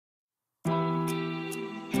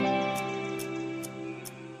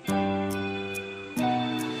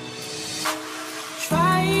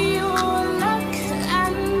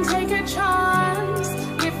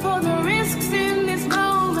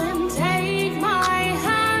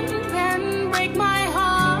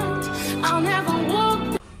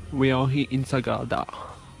we are here in Sagada.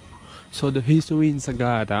 So the history in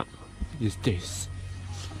Sagada is this.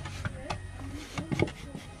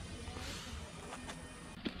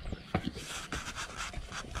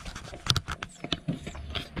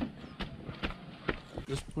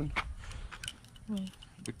 This one.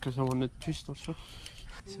 Because I want to twist also.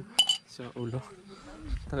 So, oh no.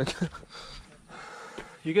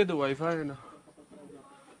 You get the Wi-Fi or no?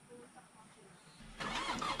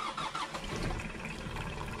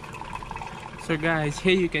 So guys,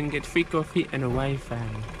 here you can get free coffee and a Wi-Fi.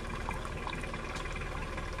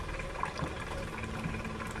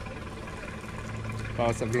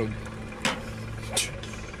 Pause the vlog.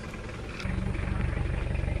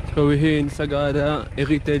 So we're here in Sagada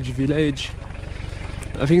Heritage Village.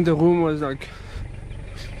 I think the room was like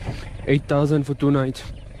 8,000 for 2 nights,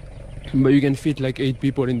 but you can fit like 8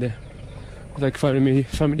 people in there, like family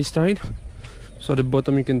style. So at the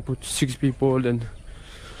bottom you can put 6 people and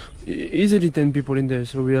easily 10 people in there.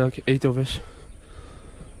 So we're like 8 of us.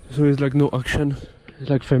 So it's like no action. It's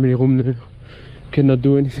like family room. You cannot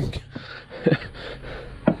do anything.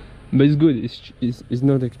 But it's good. It's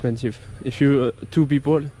not expensive. If you're 2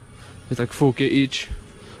 people, it's like 4K each.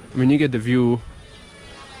 I mean, you get the view.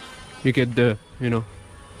 You get the, you know,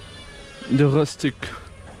 the rustic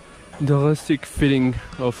feeling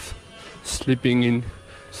of sleeping in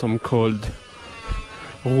some cold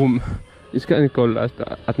room. It's kind of cold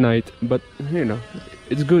at night, but you know,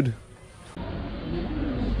 it's good.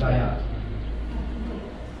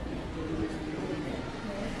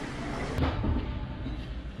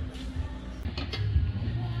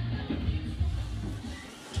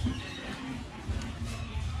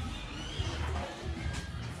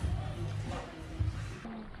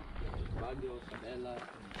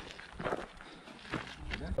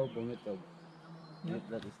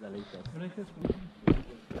 That is the latest.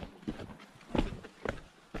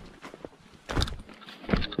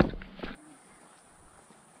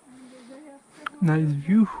 Nice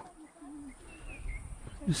view.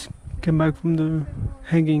 Just came back from the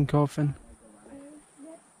hanging coffin.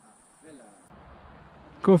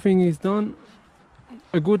 Coffin is done.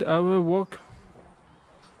 A good hour walk.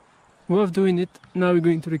 Worth doing it. Now we're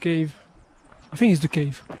going to the cave. I think it's the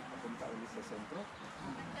cave.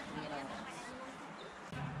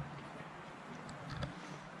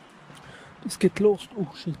 Let's get lost.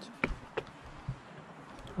 Oh shit.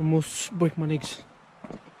 Almost break my legs.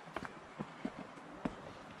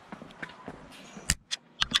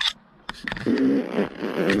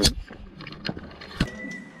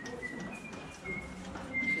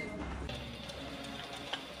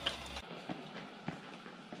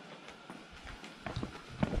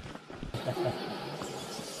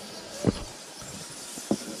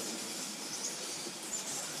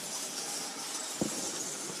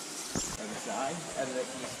 And let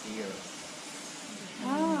me steer.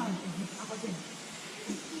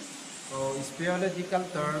 So it's biological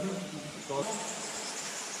term because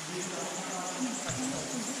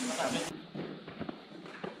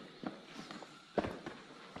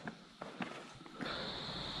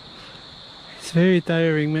it's very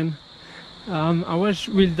tiring, man. I watched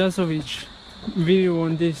Will Dasovich video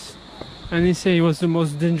on this, and he said it was the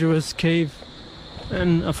most dangerous cave,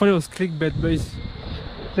 and I thought it was clickbait, but it's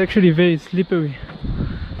actually very slippery.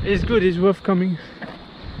 It's good, it's worth coming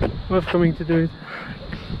to do it.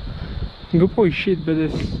 GoPro is shit, but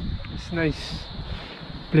it's a nice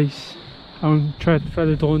place. I want to try to fly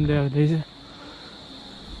the drone there.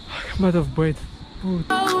 I'm out of breath. Ooh.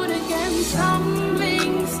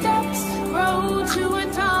 Stumbling steps, road to a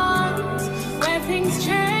dawn where things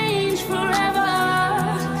change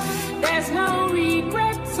forever. There's no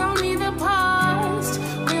regrets, only the past.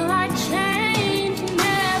 Will I change?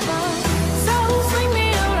 Never. So swing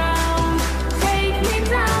me around, take me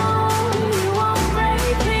down. You won't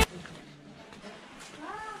break me.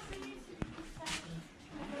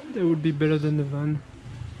 That would be better than the van.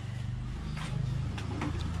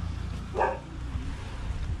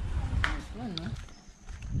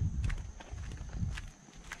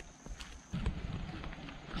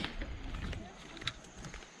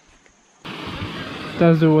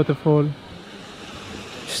 That's the waterfall.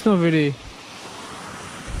 It's not really,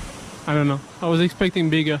 I don't know, I was expecting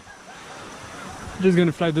bigger. Just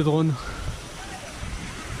gonna fly the drone.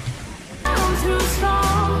 I'm too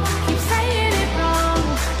strong, keep saying it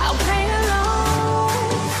wrong. I'll play along,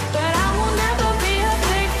 but I will never be a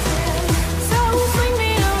victim. So swing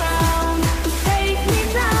me around, take me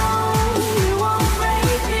down. You won't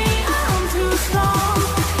break me, I'm too strong,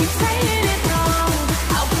 keep saying it wrong.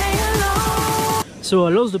 I'll play along. So I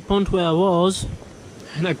lost the point where I was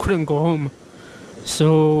and I couldn't go home.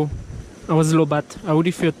 So I was low bat. I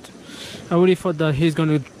really thought that he's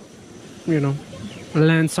gonna, you know,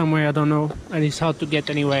 land somewhere, I don't know, and it's hard to get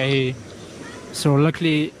anywhere here. So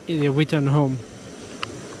luckily he returned home.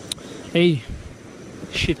 Hey,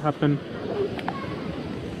 shit happened.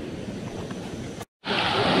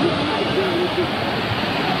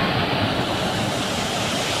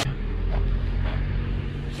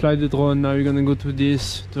 Fly the drone. Now we're gonna go to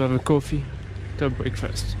this to have a coffee, to have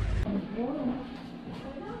breakfast.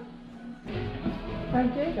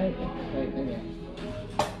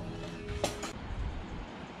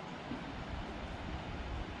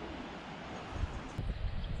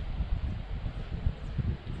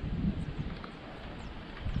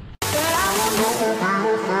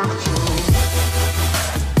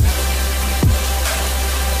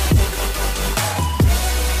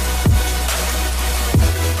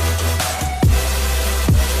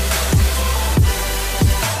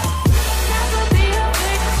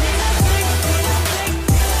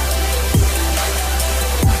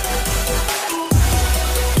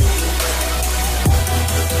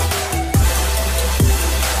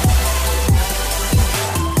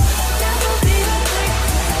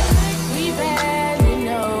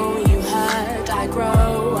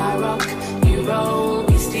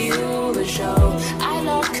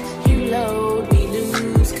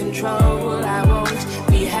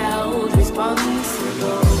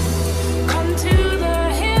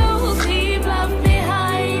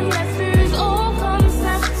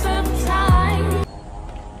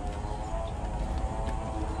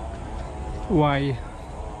 Why?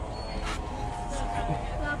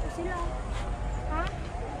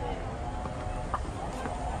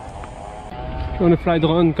 If you want to fly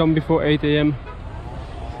drone, come before 8 AM.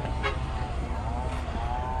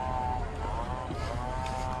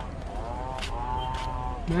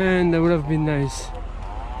 Man, that would have been nice.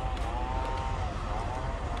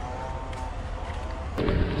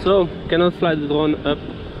 So, cannot fly the drone up,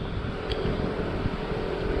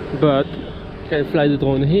 but can fly the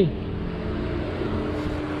drone here.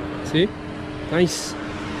 See? Nice.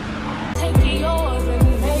 Take yours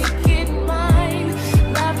and make it mine.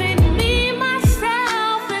 Loving me,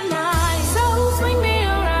 myself, and I. So swing me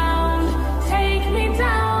around, take me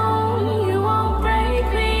down. You won't break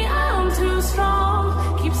me, I'm too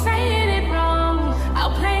strong. Keep saying it wrong,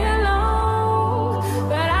 I'll play along,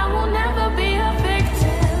 but I will never be a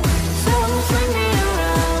victim. So swing me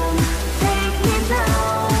around, take me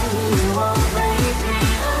down. You won't break me,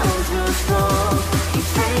 I'm too strong. Keep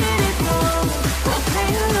saying it wrong, I'll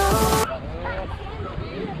play along.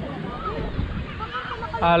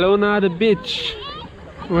 Alona the beach.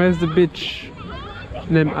 Where's the beach?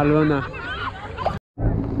 Name Alona.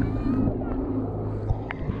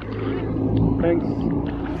 Thanks.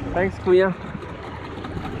 Thanks, Kuya.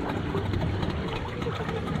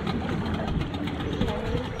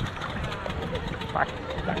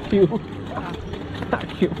 Thank you.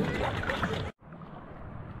 Thank you.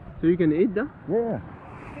 So you can eat that? Yeah.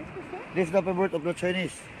 This is the favorite of the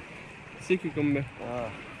Chinese. Sea cucumber.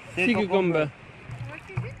 Sea Sea cucumber.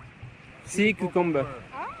 Sea cucumber.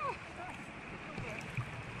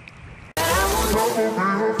 I will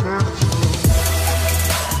never